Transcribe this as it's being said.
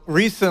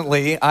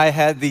Recently, I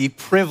had the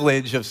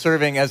privilege of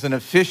serving as an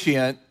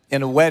officiant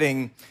in a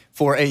wedding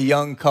for a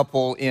young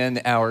couple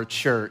in our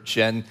church.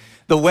 And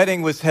the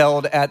wedding was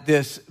held at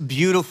this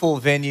beautiful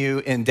venue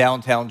in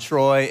downtown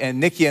Troy.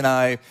 And Nikki and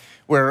I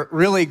were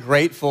really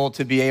grateful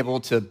to be able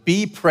to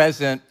be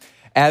present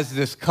as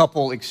this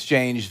couple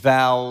exchanged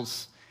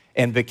vows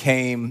and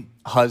became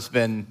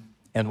husband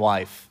and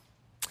wife.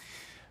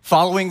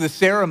 Following the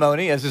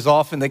ceremony, as is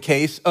often the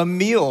case, a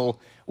meal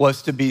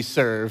was to be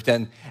served.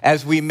 And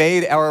as we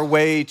made our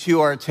way to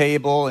our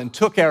table and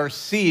took our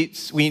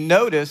seats, we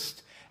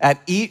noticed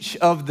at each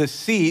of the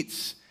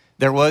seats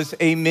there was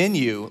a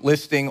menu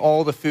listing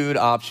all the food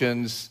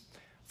options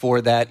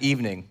for that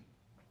evening.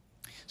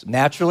 So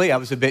naturally, I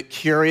was a bit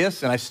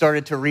curious, and I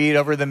started to read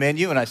over the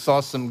menu, and I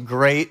saw some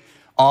great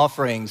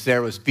offerings.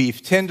 There was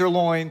beef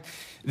tenderloin,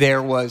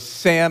 there was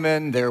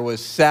salmon, there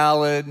was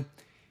salad.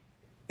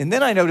 And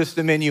then I noticed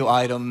a menu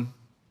item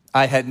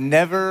I had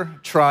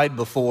never tried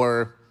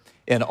before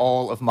in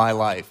all of my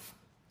life.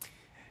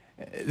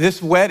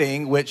 This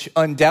wedding, which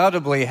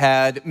undoubtedly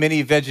had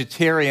many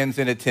vegetarians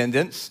in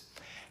attendance,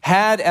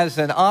 had as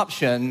an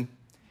option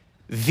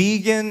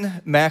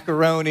vegan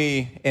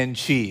macaroni and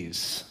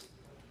cheese.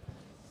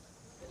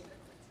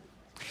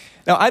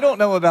 Now, I don't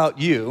know about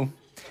you,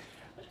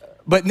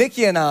 but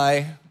Nikki and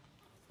I,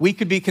 we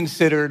could be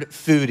considered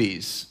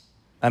foodies.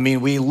 I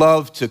mean, we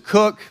love to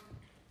cook,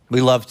 we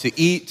love to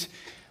eat,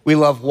 we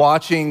love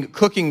watching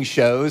cooking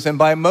shows, and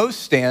by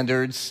most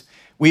standards,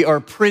 we are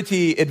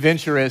pretty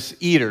adventurous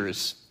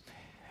eaters.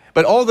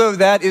 But although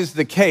that is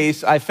the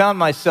case, I found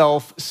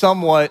myself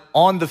somewhat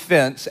on the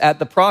fence at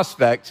the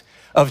prospect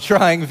of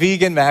trying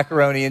vegan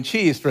macaroni and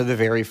cheese for the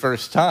very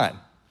first time.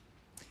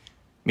 I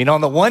mean,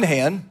 on the one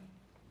hand,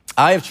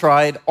 I have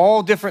tried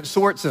all different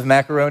sorts of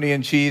macaroni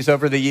and cheese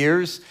over the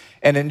years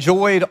and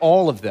enjoyed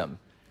all of them.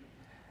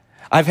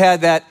 I've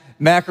had that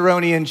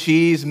macaroni and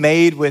cheese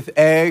made with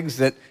eggs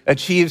that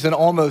achieves an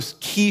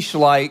almost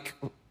quiche-like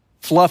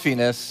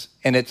fluffiness,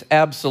 and it's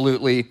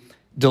absolutely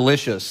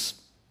delicious.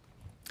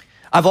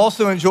 I've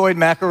also enjoyed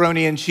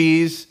macaroni and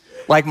cheese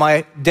like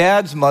my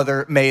dad's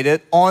mother made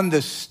it on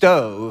the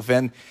stove,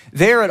 and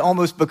there it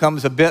almost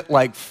becomes a bit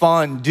like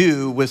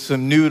fondue with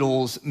some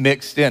noodles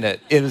mixed in it.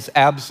 It is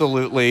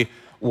absolutely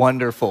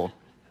wonderful.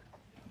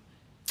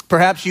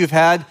 Perhaps you've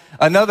had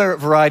another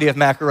variety of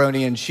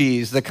macaroni and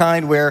cheese, the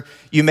kind where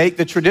you make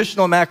the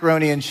traditional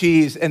macaroni and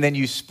cheese and then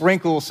you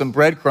sprinkle some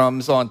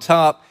breadcrumbs on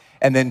top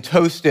and then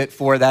toast it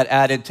for that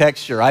added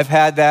texture. I've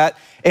had that,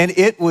 and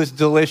it was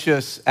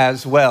delicious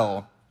as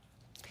well.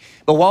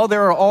 But while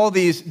there are all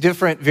these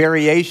different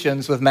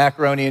variations with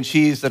macaroni and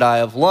cheese that I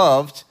have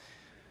loved,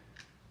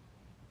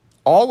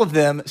 all of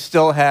them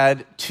still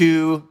had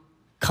two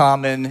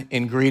common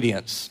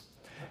ingredients.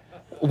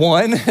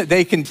 One,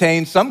 they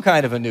contain some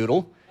kind of a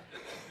noodle,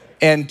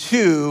 and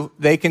two,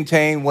 they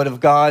contain one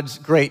of God's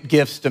great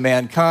gifts to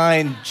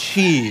mankind,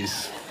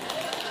 cheese.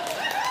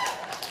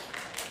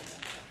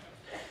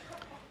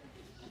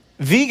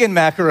 Vegan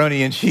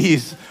macaroni and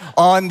cheese,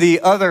 on the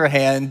other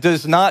hand,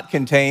 does not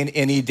contain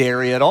any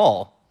dairy at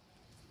all.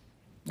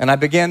 And I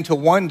began to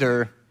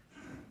wonder,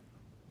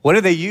 what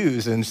do they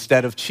use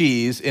instead of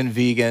cheese in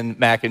vegan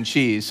mac and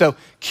cheese? So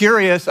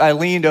curious, I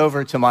leaned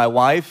over to my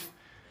wife,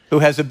 who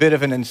has a bit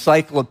of an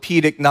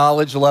encyclopedic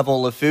knowledge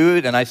level of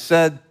food, and I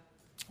said,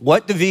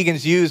 what do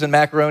vegans use in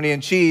macaroni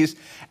and cheese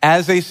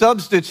as a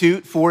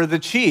substitute for the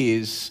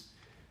cheese?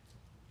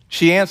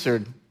 She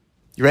answered,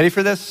 you ready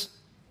for this?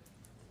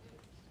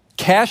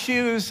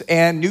 Cashews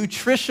and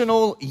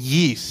nutritional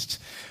yeast.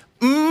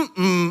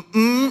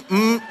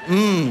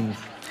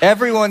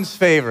 Everyone's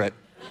favorite.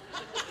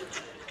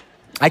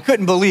 I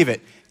couldn't believe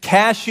it.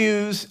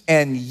 Cashews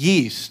and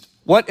yeast.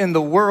 What in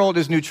the world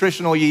is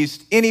nutritional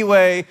yeast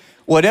anyway?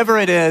 Whatever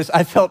it is,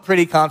 I felt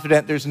pretty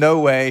confident there's no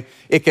way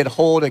it could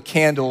hold a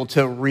candle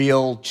to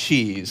real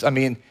cheese. I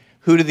mean,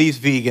 who do these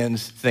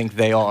vegans think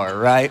they are,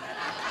 right?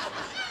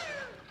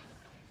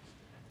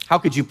 How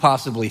could you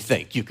possibly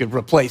think you could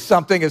replace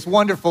something as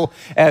wonderful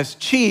as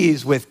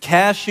cheese with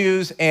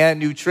cashews and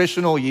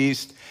nutritional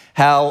yeast?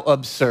 How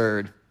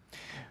absurd.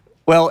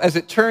 Well, as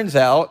it turns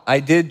out, I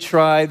did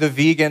try the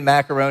vegan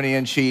macaroni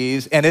and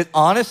cheese, and it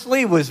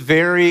honestly was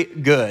very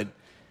good.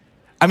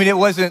 I mean, it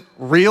wasn't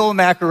real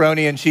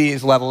macaroni and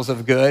cheese levels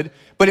of good,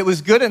 but it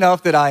was good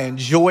enough that I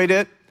enjoyed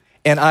it,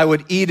 and I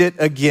would eat it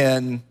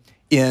again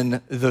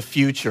in the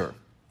future.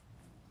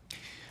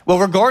 Well,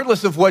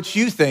 regardless of what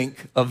you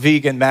think of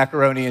vegan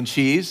macaroni and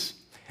cheese,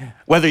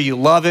 whether you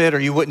love it or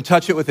you wouldn't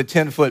touch it with a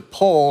 10-foot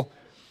pole,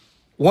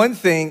 one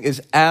thing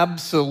is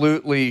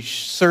absolutely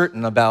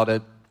certain about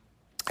it,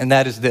 and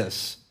that is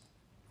this.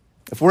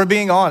 If we're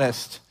being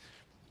honest,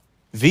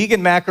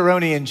 vegan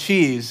macaroni and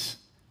cheese,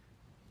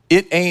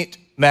 it ain't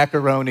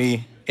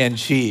macaroni and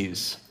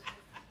cheese.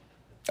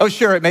 Oh,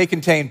 sure, it may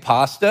contain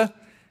pasta.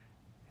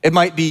 It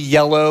might be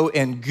yellow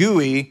and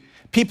gooey.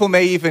 People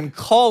may even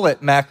call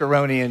it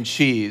macaroni and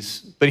cheese.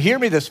 But hear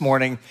me this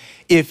morning.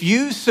 If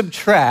you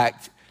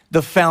subtract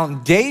the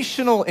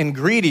foundational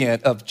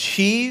ingredient of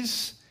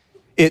cheese,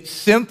 it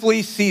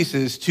simply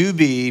ceases to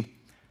be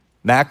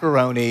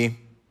macaroni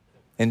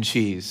and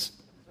cheese.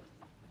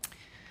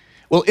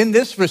 Well, in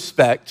this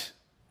respect,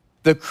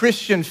 the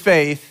Christian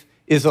faith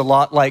is a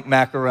lot like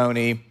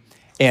macaroni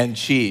and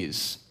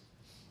cheese.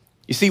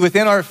 You see,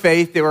 within our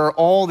faith, there are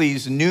all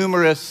these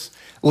numerous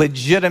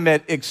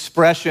legitimate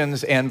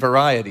expressions and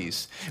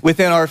varieties.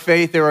 Within our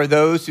faith, there are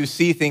those who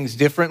see things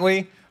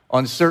differently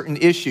on certain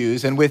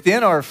issues. And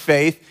within our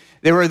faith,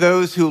 there are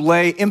those who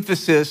lay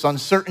emphasis on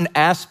certain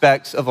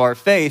aspects of our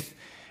faith.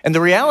 And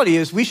the reality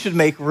is we should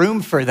make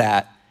room for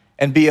that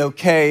and be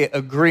okay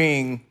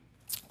agreeing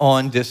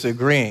on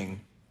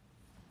disagreeing.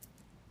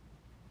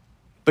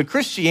 But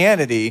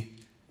Christianity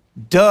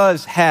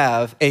does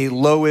have a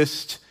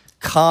lowest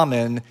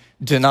common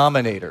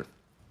denominator.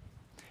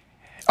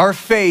 Our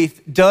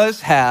faith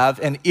does have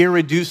an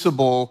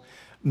irreducible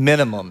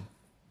minimum.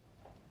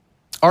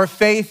 Our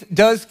faith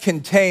does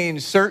contain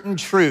certain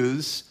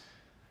truths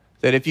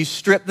that if you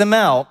strip them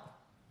out,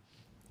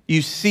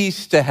 you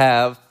cease to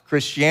have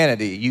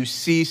Christianity. You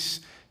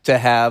cease to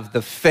have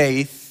the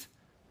faith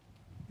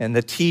and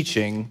the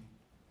teaching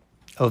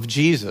of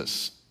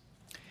Jesus.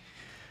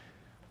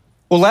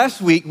 Well,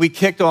 last week we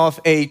kicked off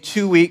a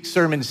 2-week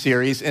sermon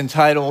series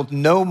entitled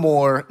No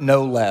More,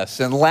 No Less.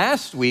 And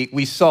last week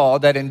we saw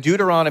that in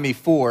Deuteronomy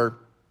 4,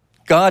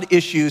 God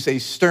issues a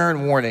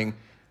stern warning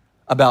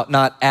about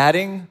not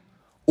adding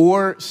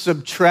or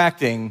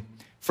subtracting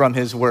from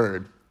his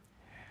word.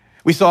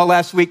 We saw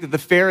last week that the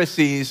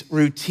Pharisees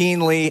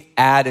routinely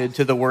added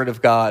to the word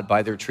of God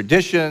by their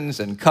traditions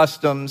and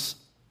customs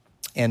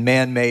and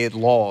man-made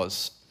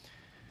laws.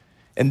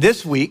 And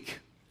this week,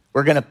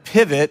 we're going to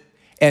pivot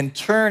and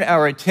turn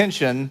our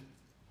attention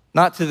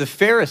not to the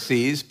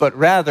Pharisees, but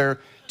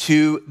rather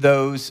to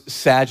those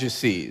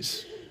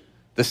Sadducees.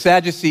 The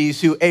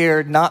Sadducees who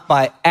erred not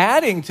by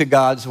adding to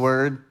God's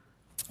word,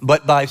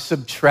 but by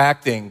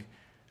subtracting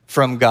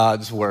from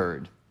God's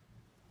word.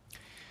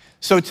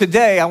 So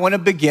today, I want to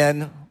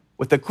begin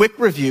with a quick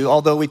review,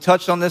 although we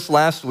touched on this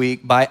last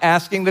week, by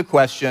asking the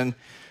question,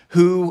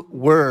 who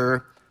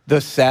were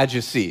the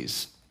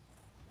Sadducees?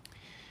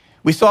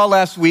 We saw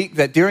last week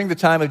that during the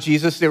time of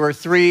Jesus, there were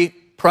 3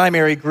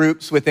 primary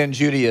groups within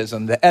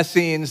Judaism: the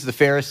Essenes, the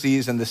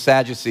Pharisees, and the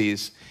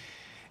Sadducees.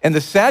 And the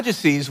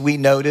Sadducees, we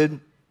noted,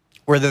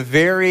 were the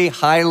very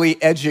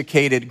highly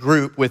educated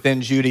group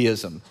within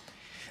Judaism.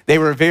 They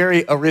were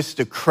very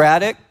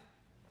aristocratic,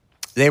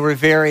 they were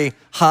very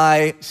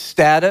high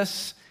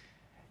status,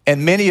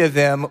 and many of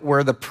them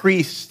were the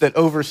priests that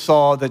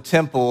oversaw the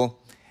temple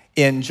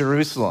in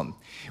Jerusalem.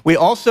 We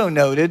also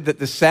noted that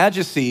the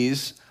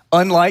Sadducees,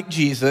 unlike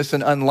Jesus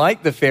and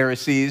unlike the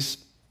Pharisees,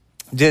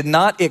 did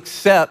not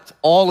accept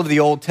all of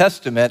the Old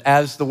Testament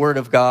as the Word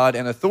of God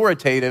and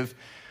authoritative.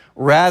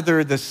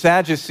 Rather, the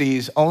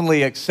Sadducees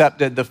only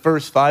accepted the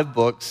first 5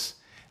 books,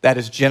 that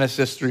is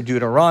Genesis through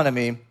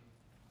Deuteronomy,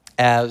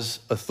 as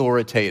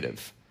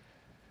authoritative.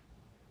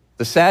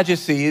 The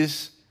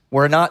Sadducees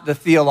were not the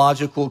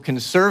theological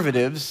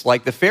conservatives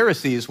like the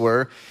Pharisees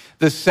were.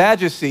 The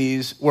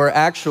Sadducees were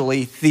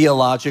actually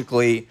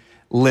theologically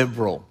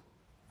liberal.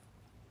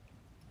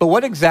 But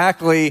what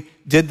exactly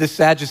did the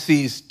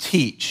Sadducees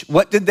teach?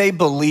 What did they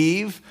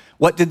believe?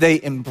 What did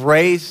they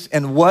embrace?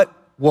 And what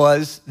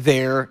was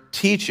their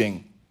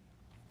teaching?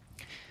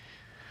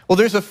 Well,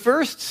 there's a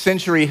 1st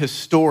century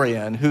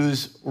historian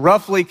who's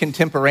roughly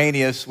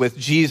contemporaneous with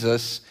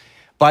Jesus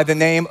by the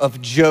name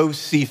of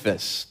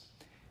Josephus.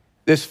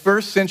 This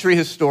 1st century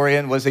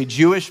historian was a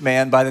Jewish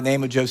man by the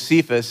name of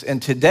Josephus,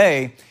 and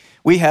today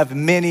we have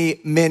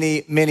many,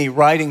 many, many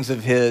writings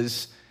of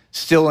his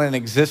still in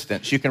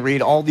existence. You can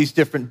read all these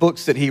different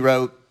books that he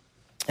wrote,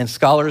 and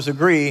scholars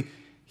agree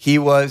he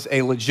was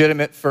a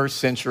legitimate 1st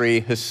century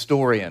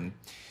historian.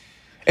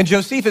 And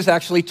Josephus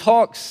actually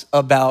talks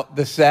about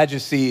the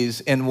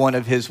Sadducees in one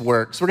of his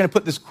works. We're going to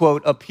put this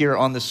quote up here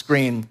on the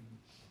screen.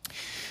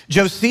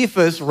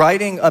 Josephus,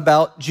 writing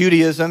about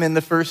Judaism in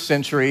the 1st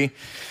century,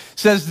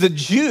 says the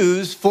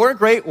Jews, for a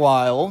great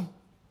while,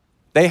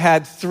 they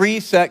had 3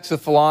 sects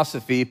of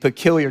philosophy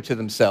peculiar to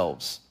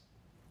themselves: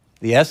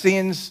 the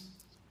Essenes,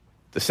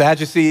 the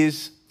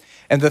Sadducees,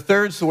 and the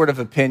 3rd sort of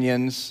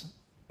opinions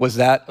was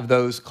that of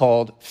those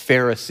called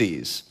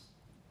Pharisees.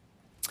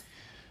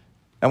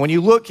 And when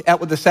you look at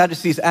what the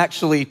Sadducees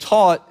actually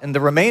taught in the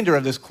remainder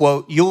of this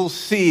quote, you'll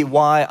see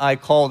why I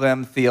call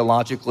them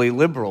theologically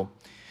liberal.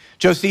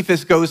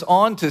 Josephus goes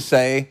on to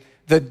say,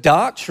 the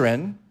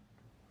doctrine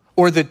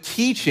or the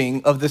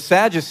teaching of the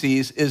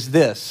Sadducees is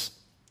this: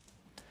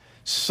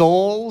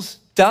 souls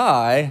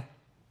die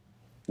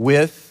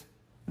with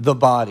the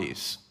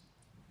bodies.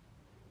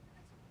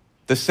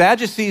 The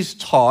Sadducees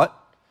taught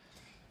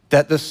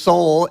that the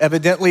soul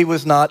evidently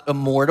was not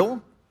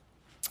immortal.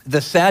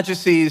 The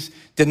Sadducees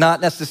did not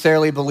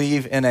necessarily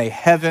believe in a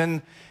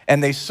heaven,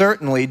 and they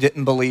certainly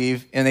didn't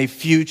believe in a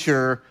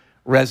future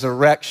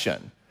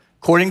resurrection.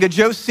 According to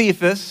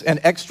Josephus, an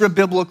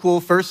extra-biblical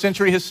 1st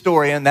century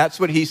historian, that's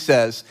what he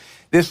says.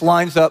 This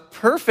lines up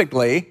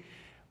perfectly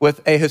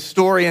with a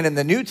historian in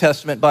the New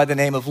Testament by the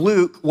name of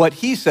Luke, what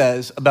he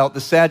says about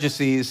the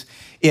Sadducees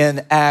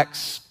in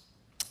Acts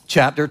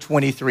chapter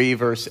 23,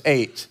 verse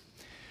 8.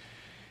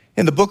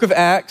 In the book of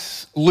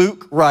Acts,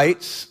 Luke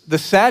writes, the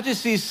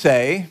Sadducees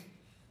say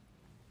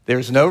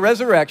there's no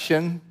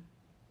resurrection,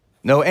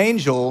 no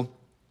angel,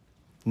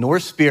 nor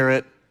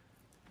spirit,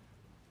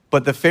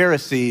 but the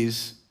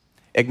Pharisees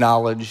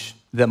acknowledge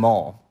them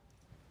all.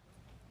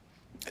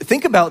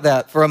 Think about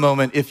that for a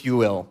moment, if you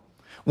will.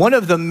 One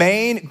of the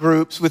main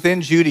groups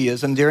within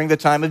Judaism during the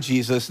time of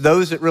Jesus,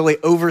 those that really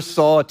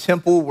oversaw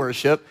temple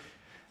worship,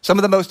 some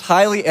of the most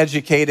highly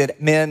educated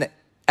men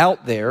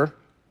out there,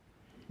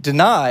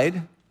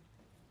 denied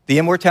the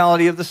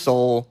immortality of the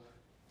soul,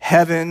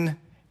 heaven,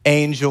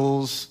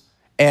 angels,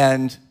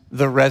 and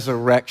the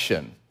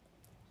resurrection.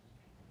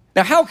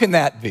 Now, how can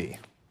that be?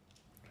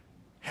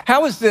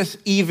 How is this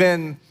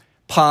even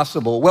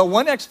possible? Well,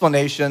 one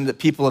explanation that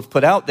people have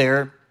put out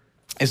there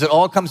is it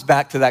all comes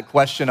back to that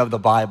question of the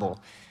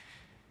Bible.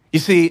 You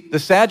see, the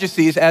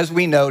Sadducees, as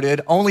we noted,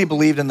 only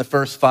believed in the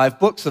first 5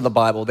 books of the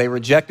Bible. They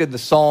rejected the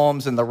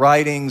Psalms and the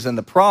writings and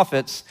the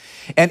prophets.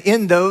 And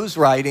in those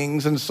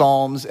writings and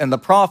Psalms and the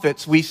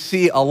prophets, we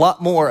see a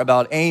lot more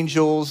about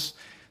angels,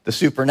 the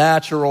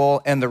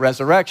supernatural, and the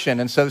resurrection.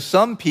 And so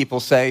some people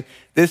say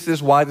this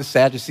is why the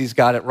Sadducees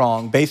got it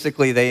wrong.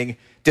 Basically, they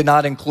did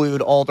not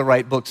include all the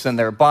right books in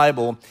their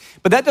Bible.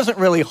 But that doesn't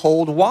really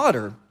hold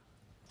water,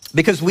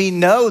 because we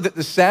know that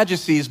the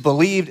Sadducees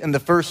believed in the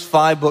first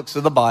 5 books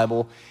of the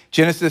Bible,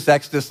 Genesis,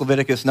 Exodus,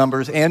 Leviticus,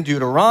 Numbers, and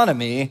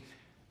Deuteronomy.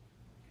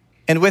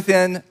 And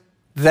within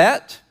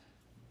that,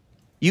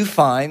 you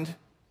find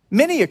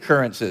many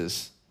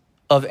occurrences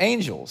of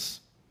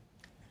angels.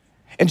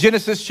 In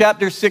Genesis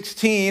chapter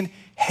 16,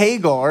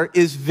 Hagar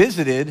is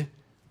visited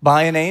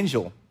by an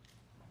angel.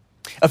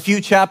 A few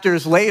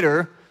chapters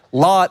later,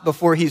 Lot,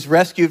 before he's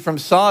rescued from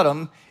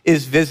Sodom,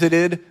 is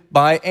visited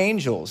by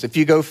angels. If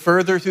you go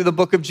further through the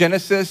book of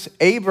Genesis,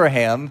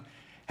 Abraham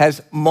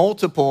has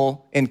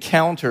multiple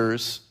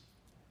encounters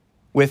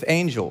with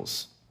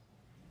angels.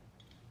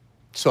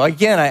 So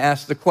again, I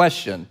ask the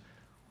question,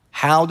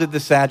 how did the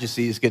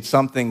Sadducees get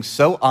something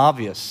so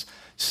obvious,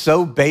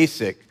 so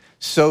basic,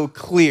 so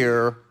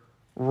clear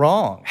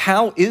wrong?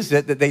 How is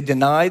it that they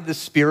denied the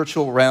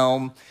spiritual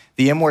realm,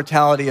 the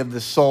immortality of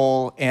the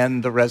soul,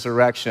 and the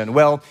resurrection?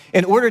 Well,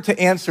 in order to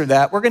answer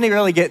that, we're going to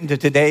really get into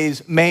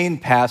today's main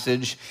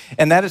passage,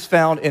 and that is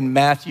found in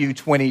Matthew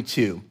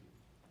 22.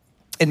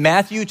 In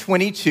Matthew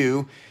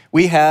 22,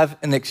 we have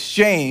an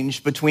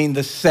exchange between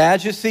the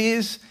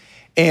Sadducees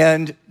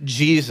and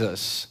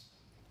Jesus.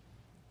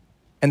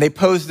 And they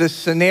pose this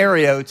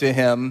scenario to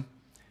him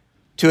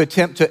to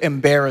attempt to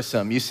embarrass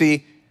him. You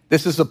see,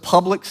 this is a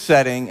public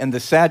setting, and the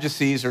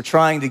Sadducees are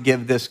trying to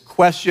give this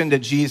question to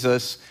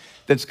Jesus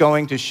that's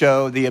going to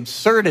show the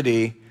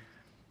absurdity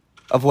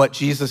of what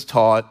Jesus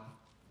taught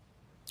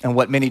and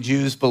what many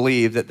Jews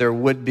believe, that there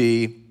would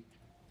be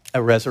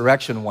a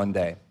resurrection one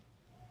day.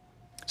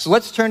 So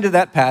let's turn to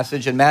that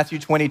passage in Matthew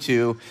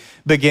 22,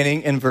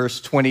 beginning in verse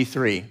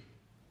 23.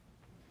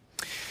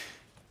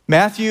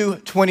 Matthew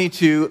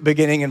 22,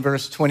 beginning in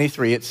verse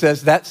 23, it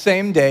says, that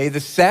same day,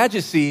 the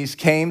Sadducees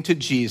came to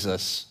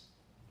Jesus,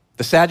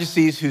 the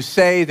Sadducees who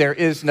say there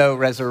is no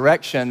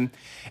resurrection,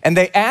 and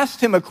they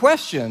asked him a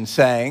question,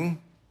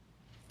 saying,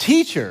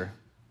 Teacher,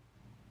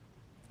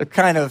 they're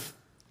kind of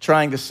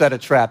trying to set a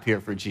trap here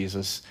for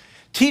Jesus.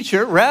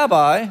 Teacher,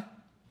 Rabbi,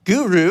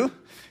 Guru,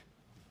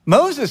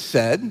 Moses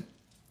said,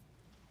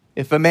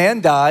 if a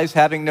man dies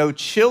having no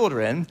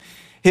children,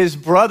 his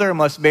brother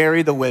must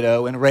marry the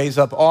widow and raise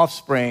up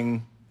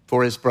offspring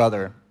for his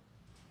brother.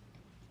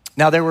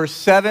 Now there were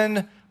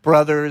 7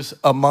 brothers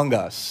among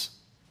us.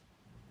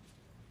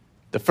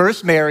 The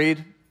first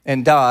married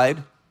and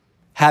died,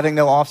 having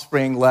no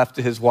offspring left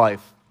to his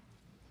wife.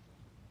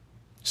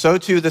 So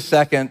too the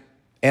second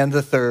and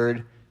the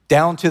third,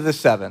 down to the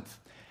 7th.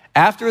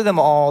 After them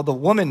all, the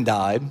woman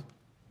died.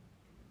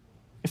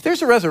 If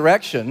there's a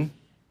resurrection,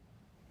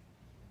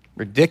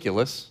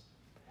 ridiculous.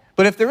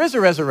 But if there is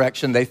a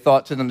resurrection, they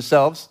thought to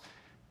themselves,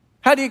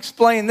 how do you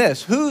explain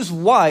this? Whose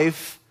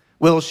wife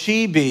will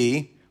she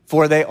be?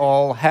 For they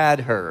all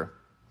had her.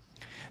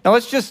 Now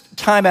let's just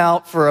time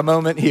out for a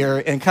moment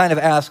here and kind of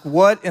ask,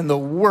 what in the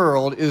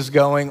world is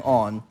going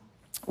on?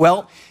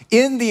 Well,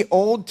 in the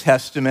Old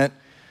Testament,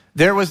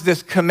 there was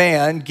this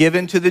command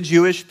given to the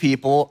Jewish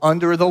people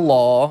under the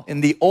law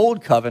in the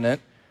Old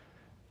Covenant,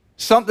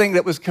 something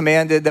that was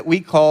commanded that we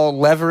call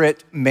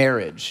levirate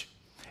marriage.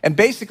 And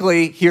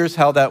basically, here's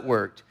how that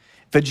worked.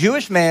 If a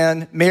Jewish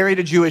man married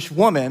a Jewish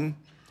woman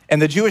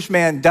and the Jewish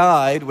man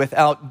died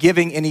without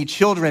giving any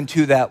children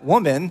to that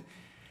woman,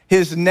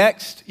 his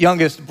next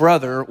youngest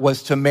brother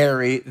was to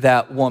marry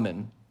that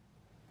woman.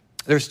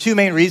 There's 2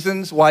 main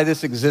reasons why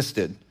this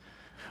existed.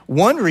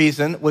 One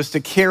reason was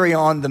to carry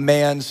on the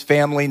man's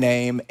family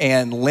name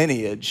and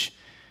lineage.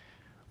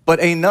 But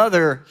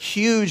another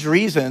huge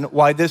reason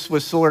why this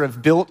was sort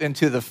of built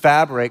into the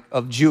fabric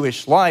of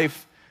Jewish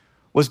life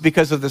was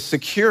because of the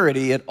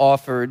security it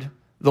offered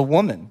the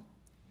woman.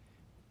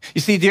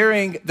 You see,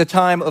 during the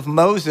time of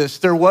Moses,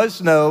 there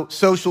was no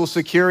social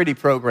security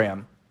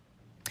program.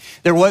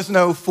 There was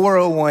no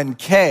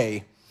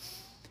 401k.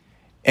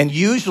 And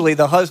usually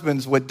the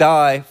husbands would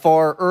die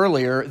far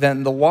earlier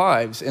than the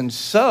wives. And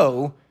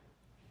so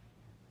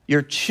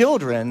your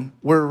children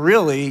were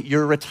really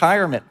your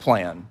retirement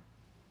plan.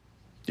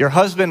 Your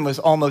husband was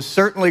almost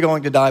certainly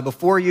going to die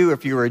before you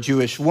if you were a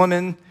Jewish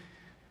woman.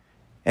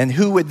 And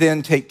who would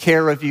then take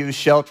care of you,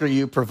 shelter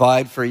you,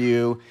 provide for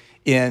you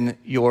in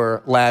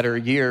your latter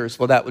years?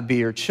 Well, that would be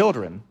your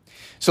children.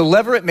 So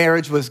levirate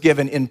marriage was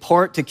given in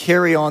part to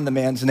carry on the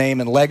man's name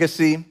and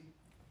legacy,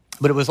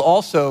 but it was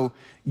also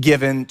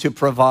given to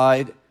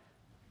provide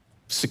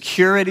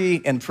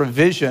security and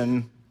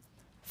provision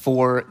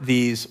for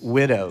these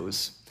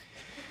widows.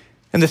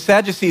 And the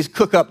Sadducees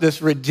cook up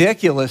this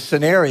ridiculous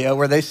scenario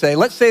where they say,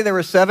 let's say there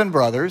were 7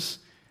 brothers.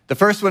 The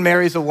first one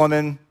marries a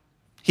woman,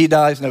 he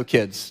dies, no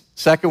kids.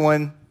 Second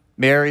one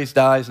marries,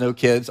 dies, no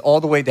kids, all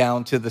the way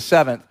down to the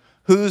 7th.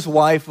 Whose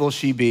wife will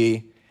she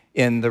be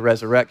in the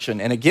resurrection?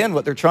 And again,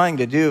 what they're trying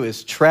to do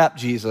is trap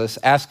Jesus,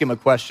 ask him a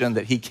question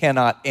that he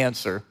cannot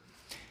answer.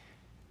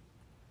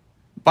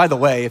 By the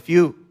way, if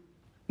you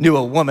knew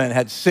a woman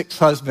had 6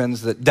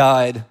 husbands that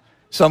died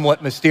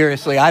somewhat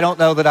mysteriously, I don't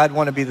know that I'd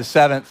want to be the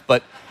 7th,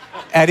 but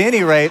at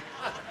any rate,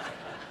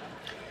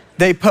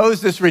 they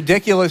pose this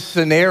ridiculous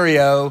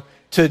scenario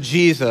to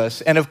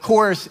Jesus. And of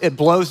course, it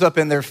blows up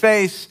in their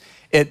face.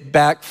 It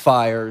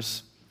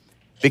backfires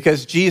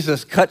because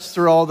Jesus cuts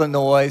through all the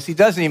noise. He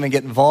doesn't even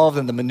get involved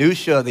in the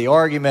minutia of the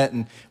argument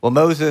and, well,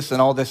 Moses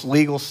and all this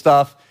legal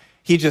stuff.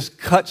 He just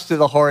cuts to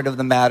the heart of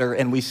the matter,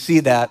 and we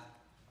see that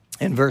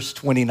in verse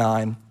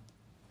 29.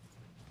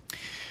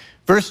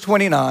 Verse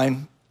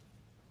 29,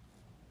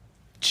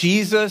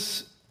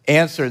 Jesus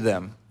answered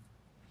them.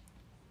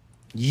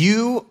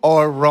 You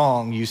are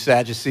wrong, you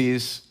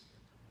Sadducees.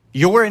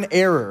 You're in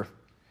error.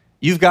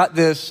 You've got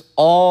this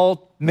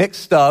all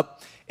mixed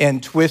up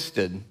and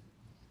twisted.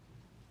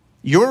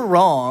 You're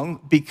wrong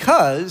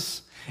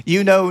because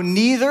you know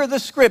neither the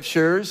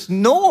scriptures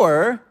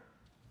nor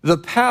the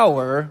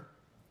power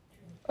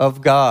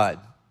of God.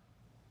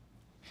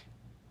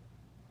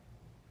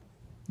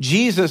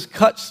 Jesus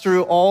cuts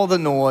through all the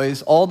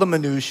noise, all the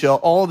minutia,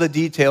 all the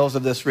details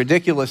of this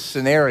ridiculous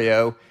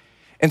scenario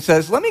and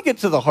says, let me get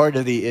to the heart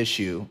of the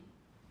issue.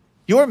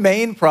 Your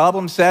main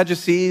problem,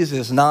 Sadducees,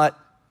 is not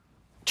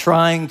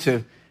trying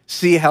to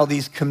see how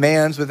these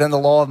commands within the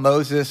law of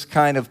Moses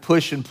kind of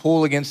push and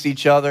pull against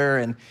each other,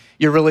 and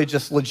you're really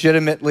just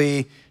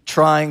legitimately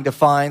trying to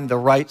find the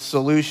right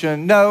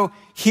solution. No,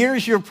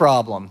 here's your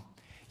problem.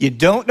 You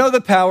don't know the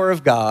power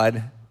of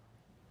God,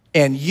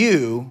 and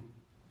you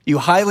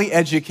highly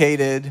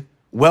educated,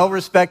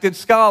 well-respected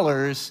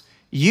scholars,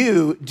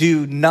 you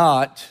do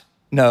not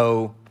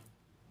know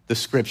the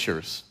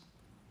scriptures.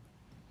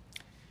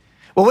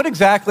 Well, what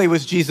exactly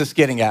was Jesus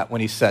getting at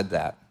when he said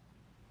that?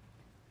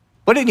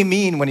 What did he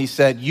mean when he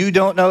said, you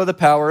don't know the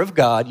power of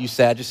God, you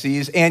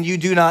Sadducees, and you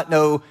do not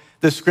know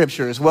the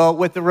scriptures? Well,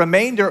 with the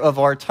remainder of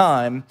our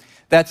time,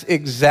 that's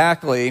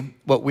exactly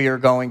what we are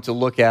going to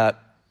look at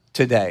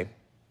today.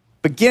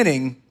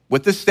 Beginning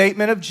with the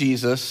statement of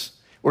Jesus,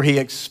 where he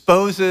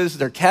exposes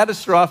their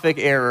catastrophic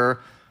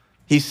error,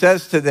 he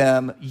says to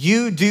them,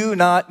 you do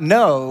not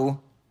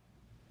know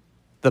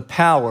the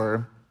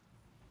power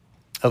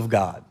of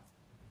God.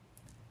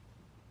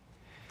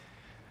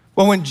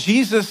 Well, when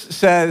Jesus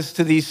says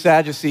to these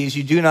Sadducees,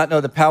 you do not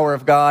know the power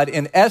of God,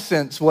 in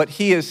essence, what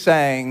he is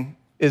saying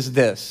is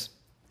this.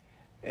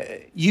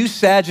 You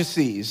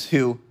Sadducees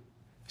who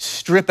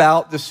strip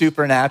out the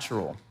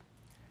supernatural,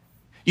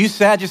 you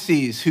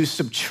Sadducees who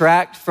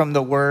subtract from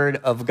the word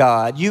of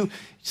God, you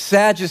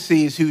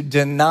Sadducees who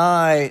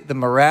deny the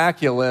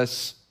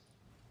miraculous,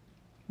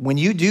 when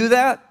you do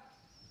that,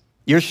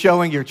 you're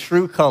showing your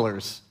true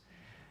colors.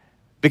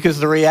 Because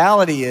the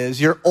reality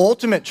is your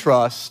ultimate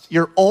trust,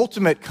 your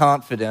ultimate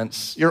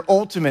confidence, your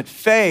ultimate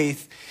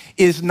faith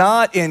is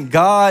not in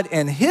God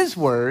and his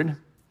word,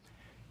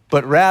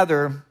 but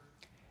rather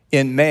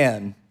in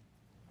man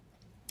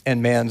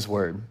and man's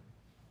word.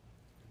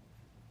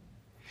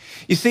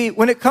 You see,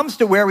 when it comes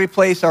to where we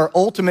place our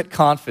ultimate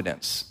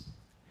confidence,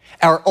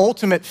 our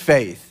ultimate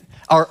faith,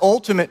 our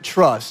ultimate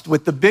trust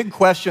with the big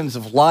questions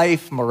of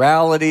life,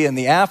 morality, and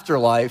the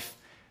afterlife,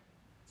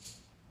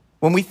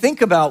 when we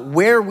think about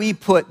where we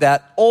put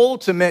that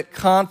ultimate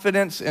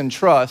confidence and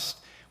trust,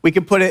 we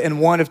can put it in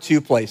one of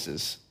 2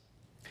 places.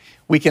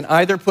 We can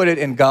either put it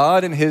in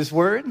God and his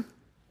word,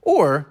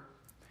 or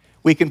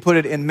we can put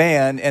it in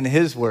man and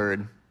his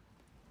word,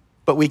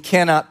 but we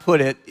cannot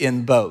put it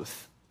in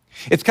both.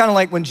 It's kind of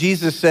like when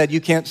Jesus said you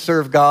can't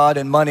serve God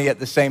and money at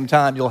the same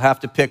time, you'll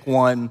have to pick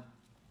one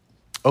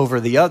over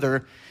the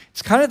other.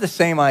 It's kind of the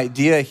same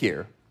idea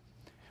here.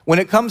 When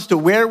it comes to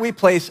where we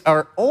place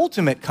our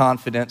ultimate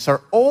confidence,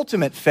 our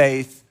ultimate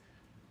faith,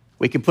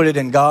 we can put it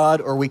in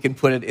God or we can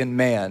put it in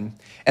man.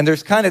 And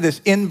there's kind of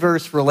this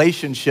inverse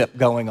relationship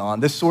going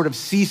on, this sort of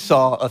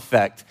seesaw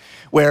effect,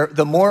 where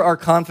the more our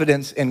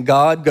confidence in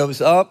God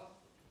goes up,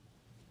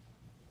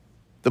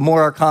 the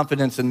more our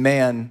confidence in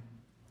man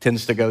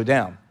tends to go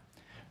down.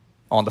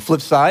 On the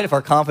flip side, if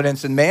our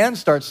confidence in man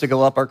starts to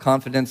go up, our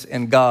confidence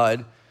in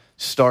God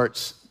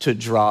starts to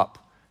drop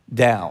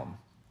down.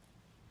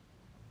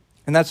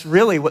 And that's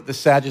really what the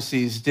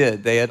Sadducees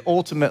did. They had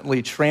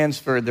ultimately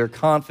transferred their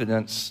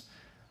confidence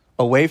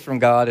away from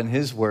God and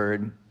his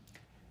word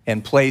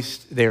and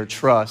placed their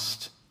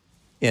trust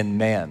in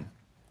man.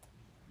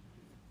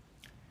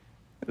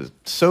 The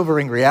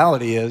sobering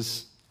reality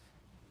is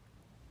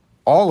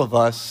all of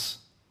us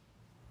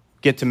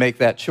get to make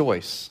that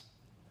choice.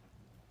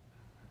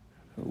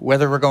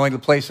 Whether we're going to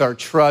place our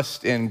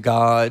trust in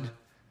God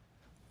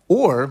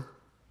or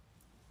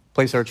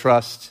place our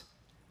trust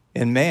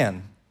in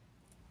man.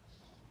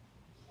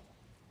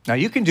 Now,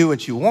 you can do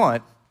what you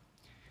want,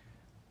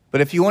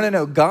 but if you want to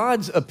know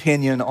God's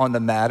opinion on the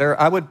matter,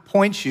 I would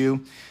point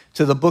you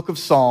to the book of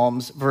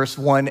Psalms, verse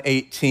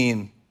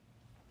 118.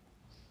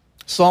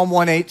 Psalm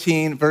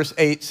 118, verse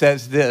 8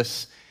 says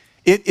this: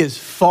 "It is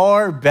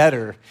far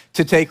better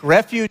to take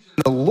refuge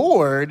in the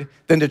Lord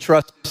than to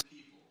trust his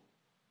people."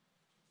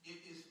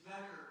 It is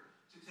better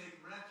to take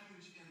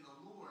refuge in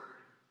the Lord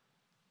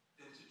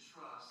than to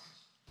trust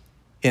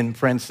in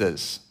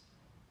princes.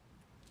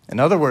 In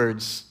other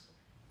words,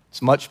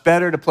 it's much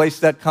better to place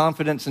that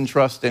confidence and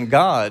trust in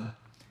God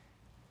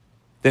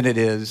than it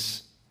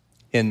is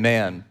in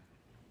man.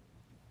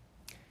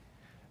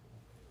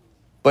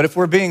 But if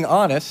we're being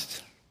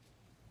honest,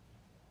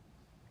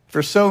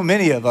 for so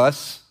many of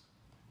us,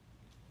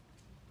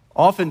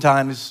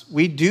 oftentimes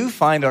we do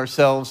find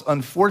ourselves,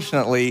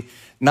 unfortunately,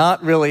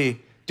 not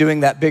really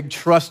doing that big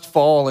trust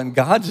fall in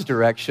God's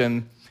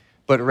direction,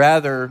 but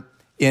rather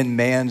in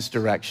man's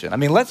direction. I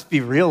mean, let's be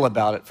real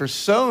about it. For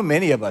so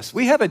many of us,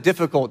 we have a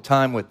difficult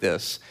time with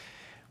this.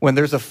 When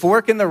there's a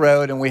fork in the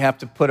road and we have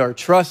to put our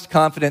trust,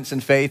 confidence,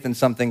 and faith in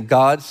something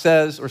God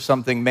says or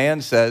something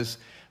man says,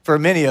 for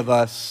many of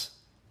us,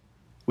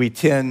 we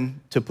tend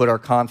to put our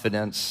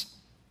confidence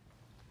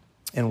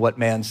in what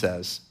man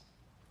says.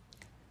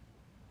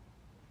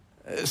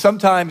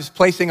 Sometimes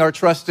placing our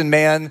trust in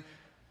man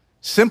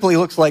simply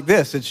looks like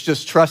this. It's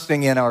just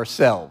trusting in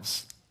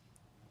ourselves.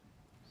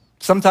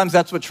 Sometimes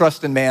that's what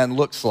trust in man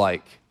looks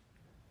like.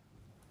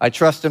 I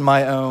trust in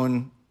my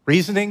own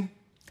reasoning.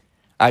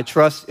 I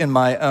trust in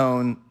my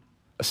own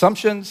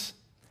assumptions.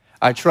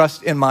 I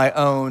trust in my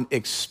own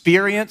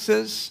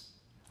experiences.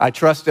 I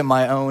trust in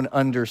my own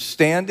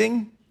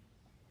understanding.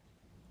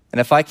 And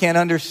if I can't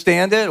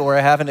understand it or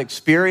I haven't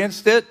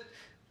experienced it,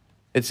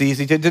 it's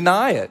easy to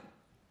deny it.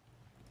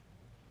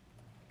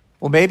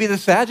 Well, maybe the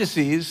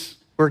Sadducees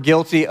were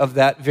guilty of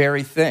that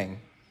very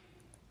thing.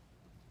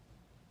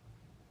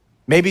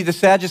 Maybe the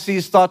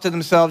Sadducees thought to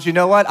themselves, you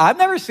know what? I've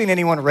never seen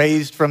anyone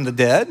raised from the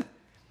dead.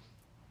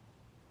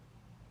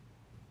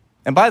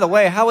 And by the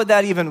way, how would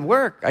that even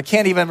work? I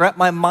can't even wrap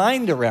my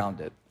mind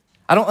around it.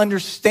 I don't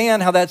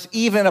understand how that's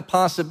even a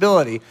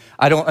possibility.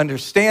 I don't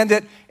understand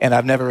it, and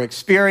I've never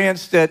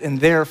experienced it, and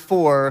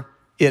therefore,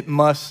 it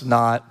must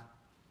not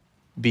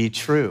be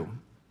true.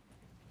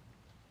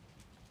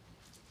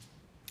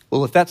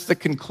 Well, if that's the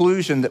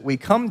conclusion that we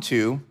come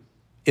to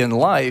in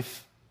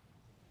life,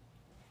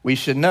 we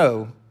should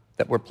know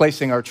that we're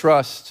placing our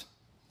trust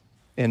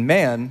in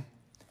man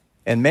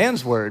and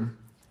man's word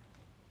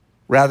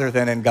rather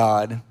than in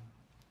God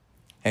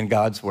and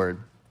God's word.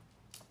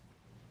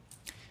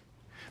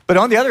 But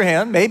on the other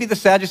hand, maybe the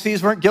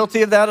Sadducees weren't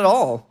guilty of that at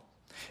all.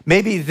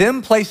 Maybe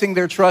them placing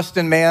their trust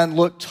in man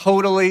looked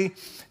totally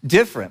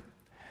different.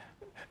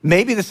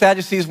 Maybe the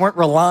Sadducees weren't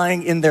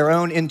relying in their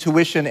own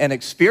intuition and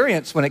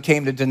experience when it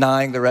came to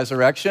denying the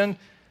resurrection.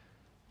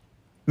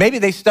 Maybe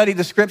they studied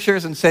the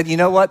scriptures and said, you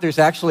know what, there's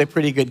actually a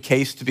pretty good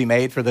case to be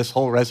made for this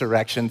whole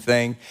resurrection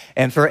thing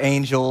and for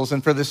angels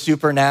and for the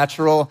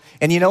supernatural.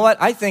 And you know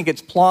what, I think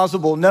it's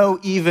plausible, no,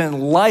 even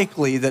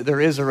likely that there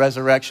is a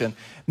resurrection.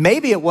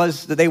 Maybe it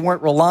was that they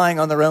weren't relying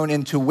on their own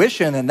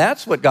intuition and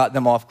that's what got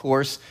them off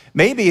course.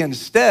 Maybe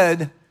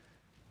instead,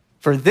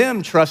 for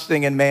them,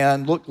 trusting in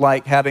man looked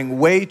like having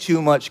way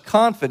too much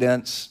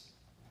confidence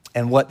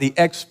in what the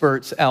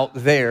experts out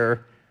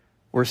there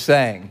were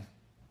saying.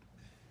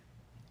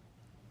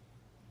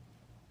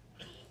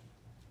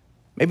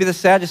 Maybe the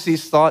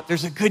Sadducees thought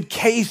there's a good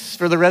case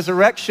for the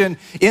resurrection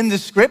in the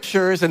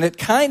scriptures, and it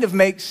kind of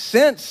makes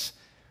sense.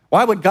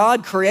 Why would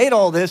God create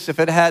all this if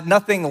it had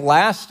nothing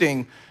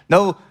lasting,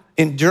 no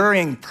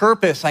enduring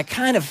purpose? I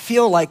kind of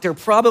feel like there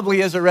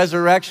probably is a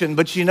resurrection,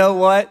 but you know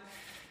what?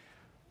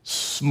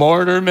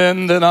 Smarter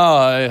men than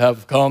I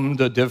have come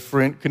to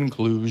different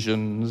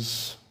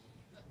conclusions.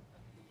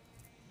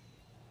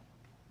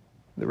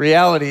 The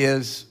reality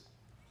is,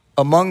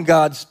 among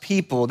God's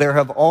people, there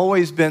have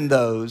always been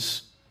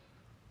those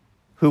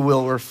who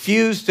will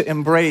refuse to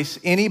embrace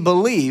any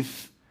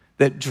belief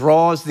that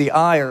draws the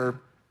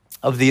ire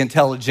of the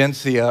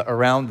intelligentsia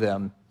around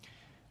them.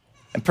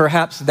 And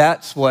perhaps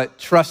that's what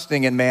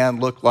trusting in man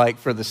looked like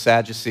for the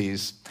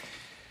Sadducees.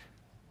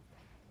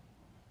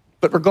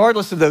 But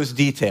regardless of those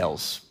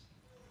details,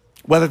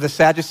 whether the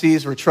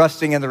Sadducees were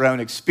trusting in their own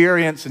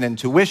experience and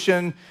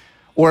intuition,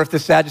 or if the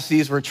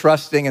Sadducees were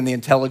trusting in the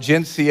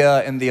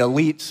intelligentsia and the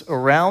elites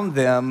around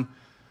them,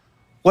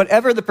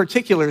 whatever the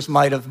particulars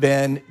might have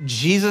been,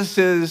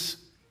 Jesus'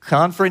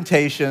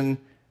 confrontation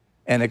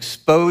and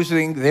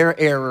exposing their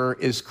error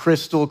is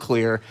crystal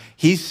clear.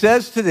 He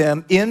says to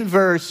them in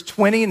verse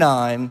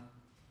 29,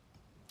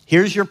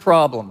 here's your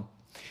problem.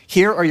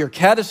 Here are your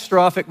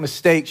catastrophic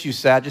mistakes, you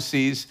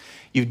Sadducees.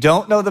 You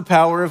don't know the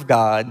power of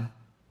God,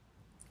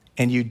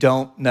 and you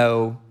don't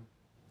know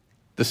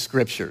the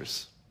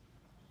scriptures.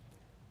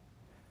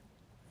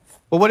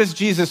 Well, what does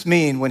Jesus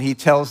mean when he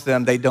tells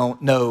them they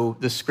don't know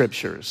the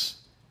scriptures?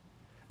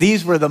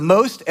 These were the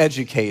most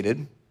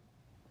educated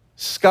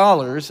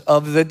scholars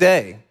of the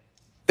day.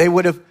 They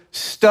would have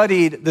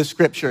studied the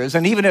scriptures,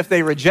 and even if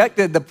they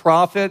rejected the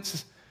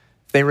prophets,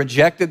 they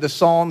rejected the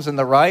Psalms and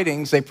the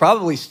writings, they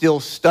probably still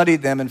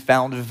studied them and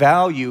found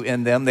value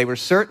in them. They were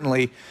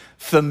certainly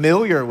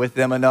familiar with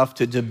them enough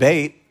to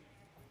debate.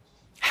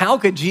 How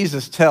could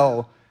Jesus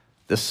tell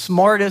the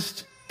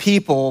smartest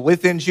people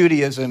within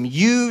Judaism,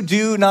 you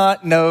do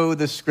not know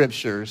the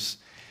scriptures?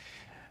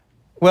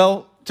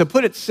 Well, to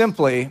put it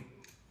simply, I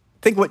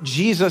think what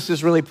Jesus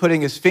is really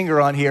putting his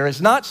finger on here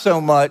is not so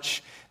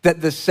much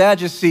that the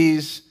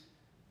Sadducees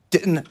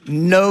didn't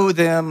know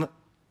them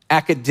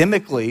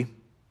academically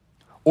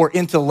or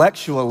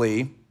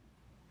intellectually.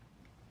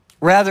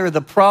 Rather,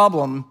 the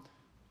problem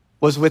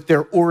was with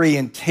their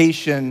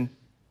orientation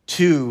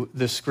to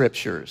the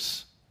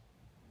scriptures.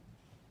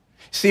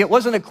 See, it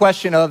wasn't a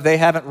question of they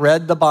haven't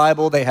read the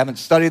Bible, they haven't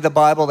studied the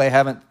Bible, they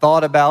haven't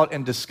thought about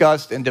and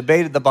discussed and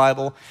debated the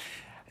Bible.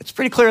 It's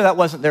pretty clear that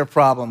wasn't their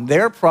problem.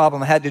 Their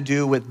problem had to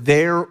do with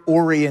their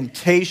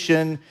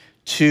orientation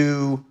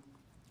to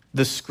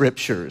the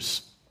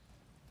scriptures.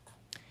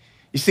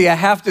 You see, I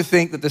have to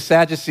think that the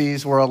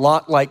Sadducees were a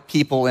lot like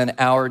people in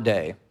our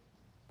day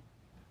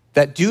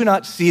that do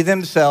not see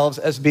themselves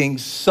as being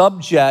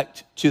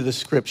subject to the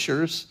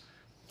scriptures,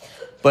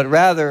 but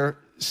rather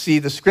see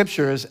the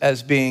scriptures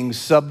as being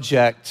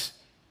subject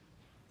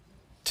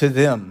to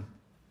them.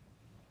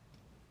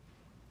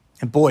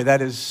 And boy,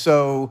 that is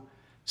so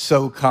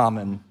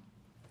common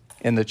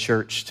in the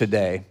church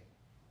today.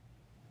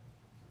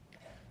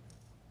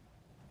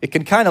 It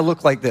can kind of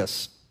look like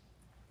this.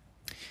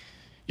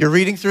 You're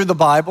reading through the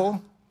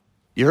Bible,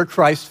 you're a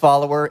Christ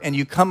follower, and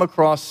you come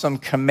across some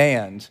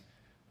command.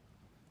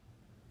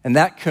 And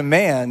that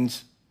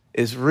command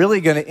is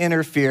really going to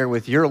interfere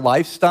with your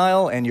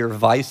lifestyle and your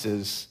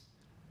vices.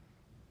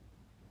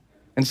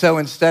 And so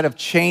instead of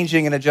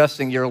changing and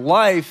adjusting your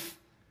life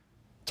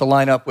to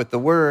line up with the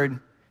Word,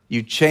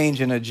 you change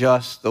and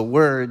adjust the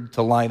Word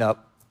to line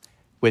up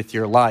with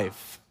your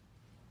life.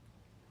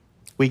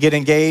 We get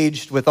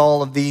engaged with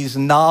all of these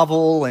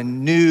novel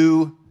and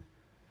new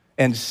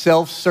and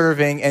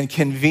self-serving and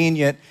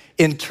convenient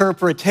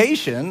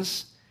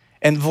interpretations,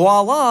 and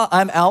voila,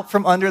 I'm out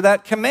from under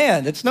that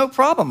command. It's no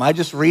problem. I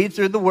just read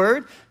through the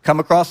Word, come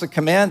across a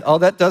command. Oh,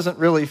 that doesn't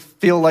really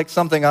feel like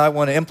something I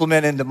want to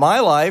implement into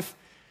my life,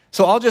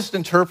 so I'll just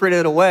interpret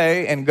it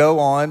away and go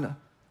on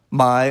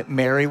my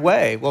merry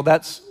way. Well,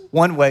 that's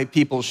one way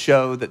people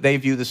show that they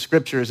view the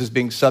scriptures as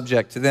being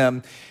subject to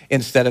them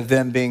instead of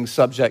them being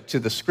subject to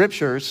the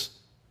scriptures.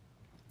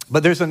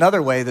 But there's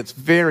another way that's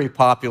very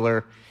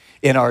popular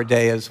in our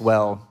day as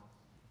well.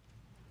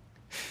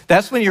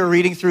 That's when you're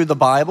reading through the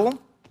Bible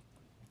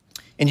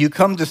and you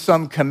come to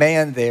some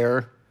command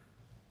there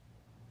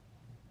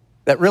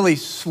that really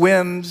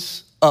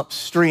swims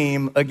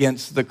upstream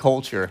against the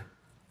culture.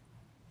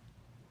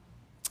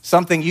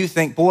 Something you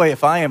think, boy,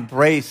 if I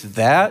embrace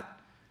that,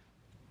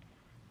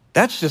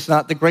 that's just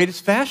not the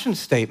greatest fashion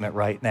statement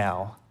right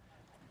now.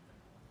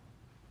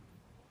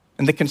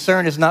 And the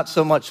concern is not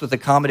so much with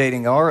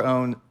accommodating our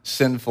own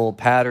sinful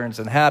patterns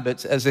and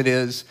habits as it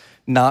is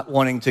not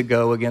wanting to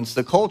go against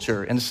the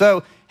culture. And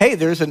so, hey,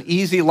 there's an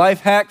easy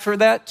life hack for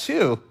that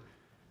too.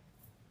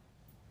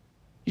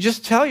 You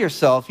just tell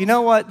yourself, you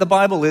know what? The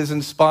Bible is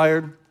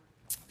inspired.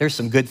 There's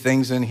some good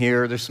things in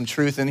here. There's some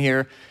truth in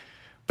here.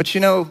 But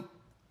you know,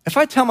 if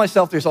I tell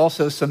myself there's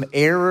also some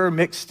error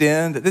mixed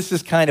in, that this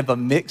is kind of a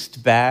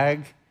mixed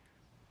bag,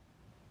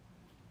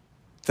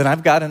 then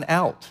I've got an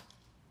out.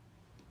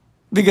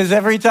 Because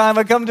every time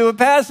I come to a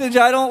passage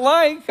I don't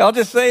like, I'll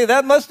just say,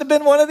 that must have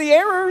been one of the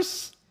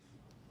errors.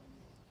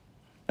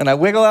 And I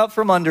wiggle out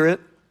from under it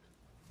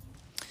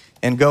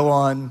and go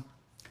on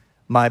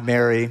my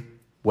merry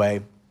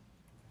way.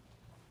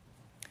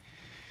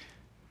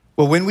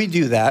 Well, when we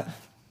do that,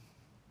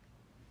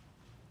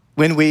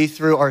 when we,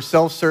 through our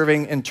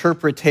self-serving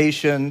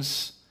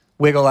interpretations,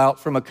 wiggle out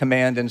from a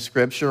command in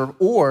Scripture,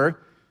 or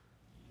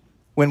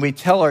when we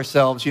tell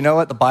ourselves, you know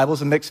what, the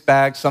Bible's a mixed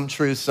bag, some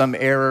truth, some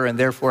error, and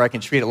therefore I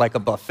can treat it like a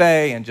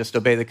buffet and just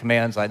obey the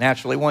commands I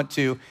naturally want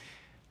to.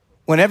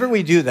 Whenever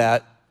we do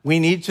that, we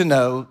need to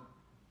know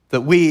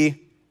that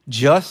we,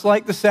 just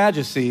like the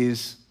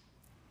Sadducees,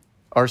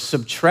 are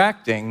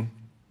subtracting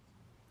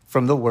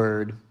from the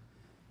Word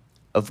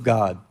of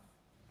God.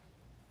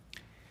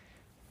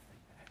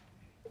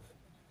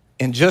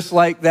 And just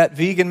like that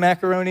vegan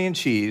macaroni and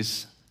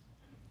cheese,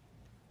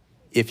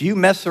 if you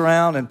mess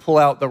around and pull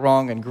out the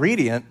wrong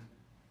ingredient,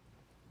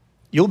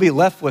 you'll be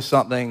left with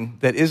something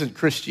that isn't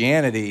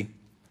Christianity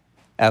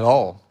at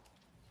all.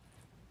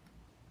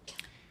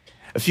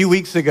 A few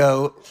weeks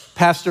ago,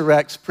 Pastor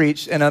Rex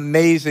preached an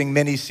amazing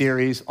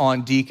mini-series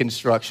on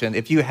deconstruction.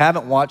 If you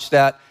haven't watched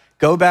that,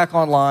 go back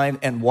online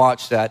and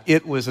watch that.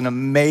 It was an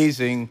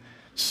amazing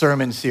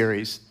sermon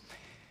series.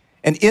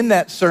 And in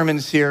that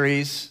sermon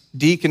series,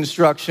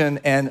 deconstruction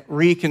and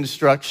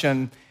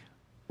reconstruction,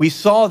 we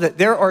saw that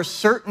there are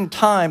certain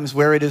times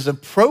where it is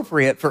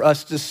appropriate for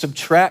us to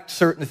subtract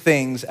certain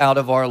things out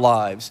of our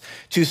lives,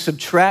 to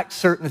subtract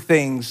certain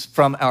things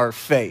from our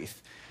faith.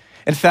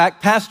 In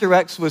fact, Pastor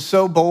Rex was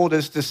so bold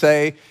as to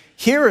say,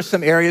 here are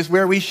some areas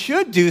where we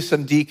should do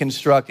some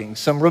deconstructing,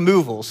 some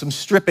removal, some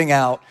stripping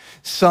out,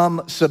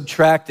 some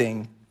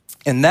subtracting.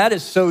 And that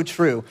is so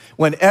true.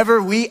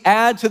 Whenever we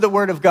add to the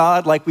Word of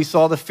God, like we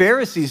saw the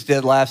Pharisees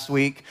did last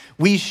week,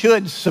 we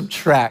should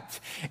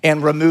subtract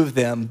and remove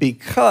them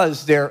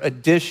because they're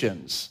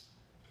additions.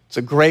 It's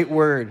a great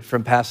word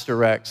from Pastor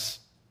Rex.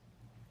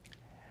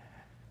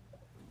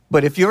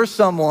 But if you're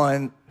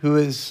someone who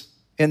is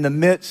in the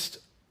midst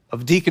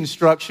of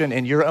deconstruction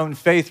in your own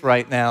faith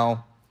right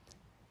now,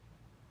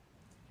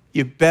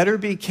 you better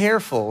be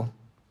careful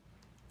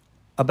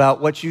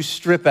about what you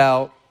strip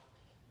out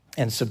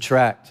and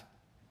subtract.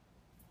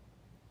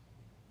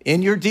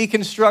 In your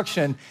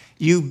deconstruction,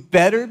 you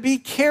better be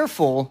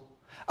careful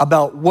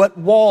about what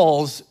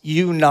walls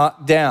you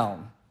knock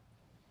down.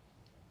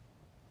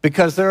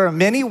 Because there are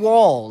many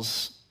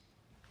walls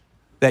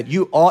that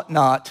you ought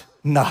not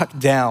knock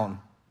down.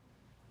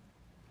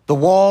 The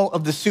wall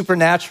of the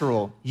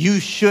supernatural, you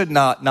should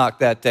not knock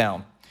that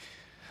down.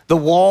 The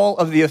wall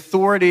of the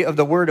authority of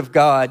the Word of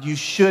God, you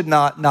should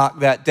not knock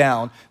that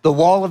down. The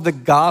wall of the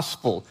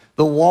gospel,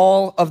 the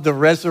wall of the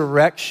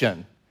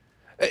resurrection,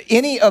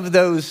 any of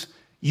those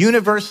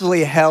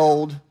universally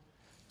held,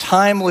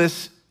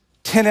 timeless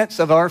tenets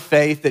of our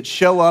faith that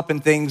show up in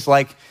things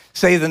like,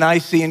 say, the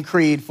Nicene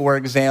Creed, for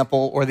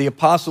example, or the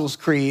Apostles'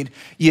 Creed,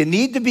 you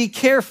need to be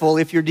careful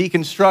if you're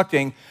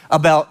deconstructing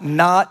about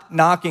not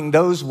knocking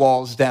those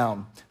walls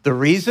down. The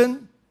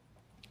reason?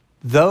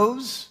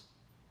 Those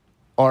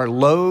are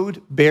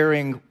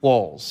load-bearing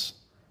walls.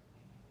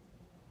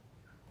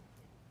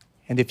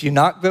 And if you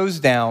knock those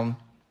down,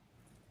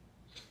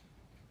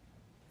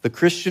 the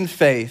Christian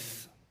faith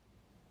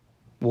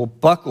will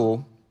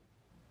buckle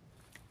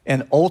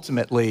and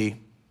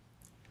ultimately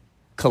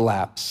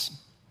collapse.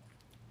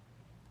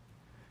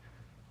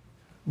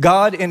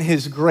 God, in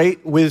his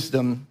great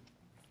wisdom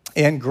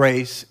and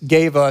grace,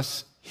 gave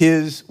us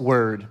his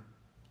word.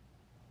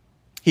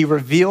 He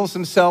reveals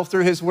himself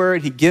through his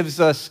word. He gives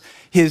us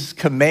his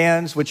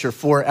commands, which are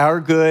for our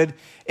good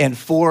and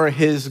for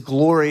his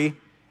glory.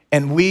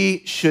 And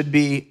we should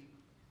be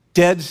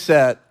dead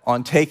set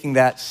on taking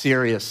that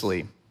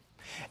seriously.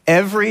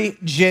 Every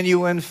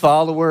genuine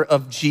follower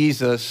of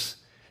Jesus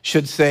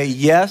should say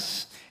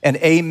yes and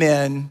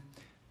amen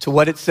to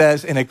what it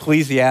says in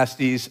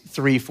Ecclesiastes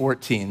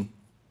 3:14.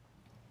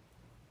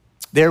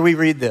 There we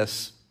read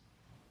this.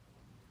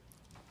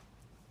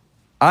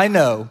 I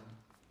know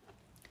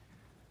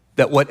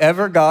that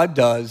whatever God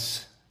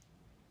does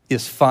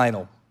is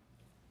final.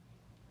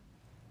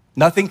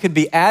 Nothing could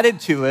be added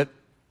to it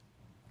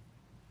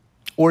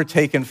or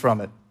taken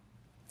from it.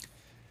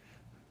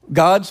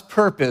 God's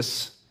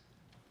purpose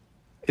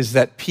is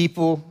that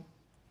people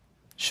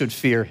should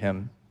fear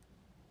him.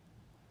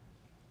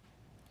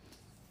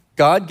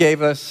 God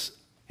gave us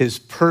his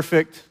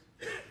perfect,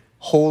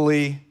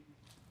 holy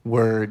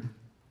word.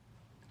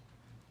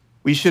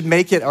 We should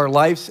make it our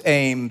life's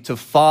aim to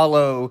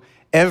follow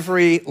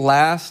every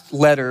last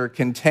letter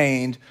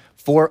contained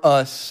for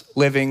us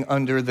living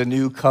under the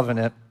new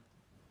covenant,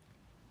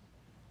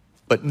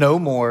 but no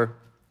more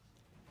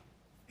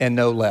and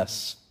no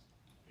less.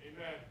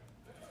 Amen.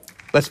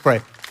 Let's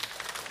pray.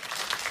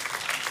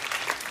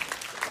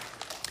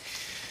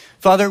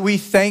 Father, we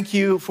thank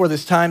you for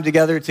this time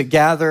together to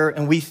gather,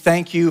 and we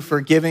thank you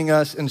for giving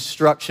us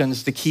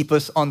instructions to keep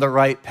us on the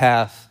right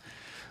path.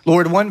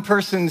 Lord, one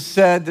person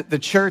said that the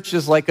church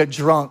is like a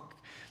drunk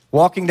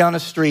walking down a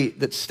street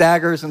that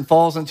staggers and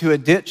falls into a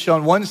ditch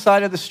on one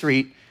side of the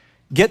street,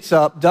 gets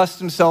up, dusts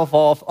himself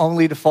off,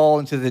 only to fall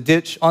into the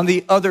ditch on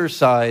the other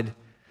side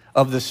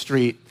of the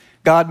street.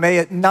 God, may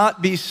it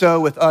not be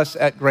so with us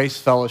at Grace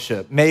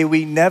Fellowship. May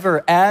we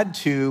never add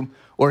to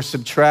or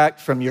subtract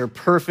from your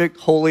perfect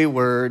holy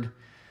word.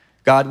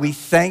 God, we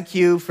thank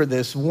you for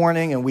this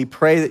warning, and we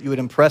pray that you would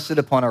impress it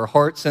upon our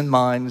hearts and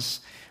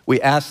minds.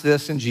 We ask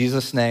this in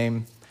Jesus'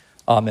 name.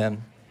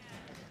 Amen.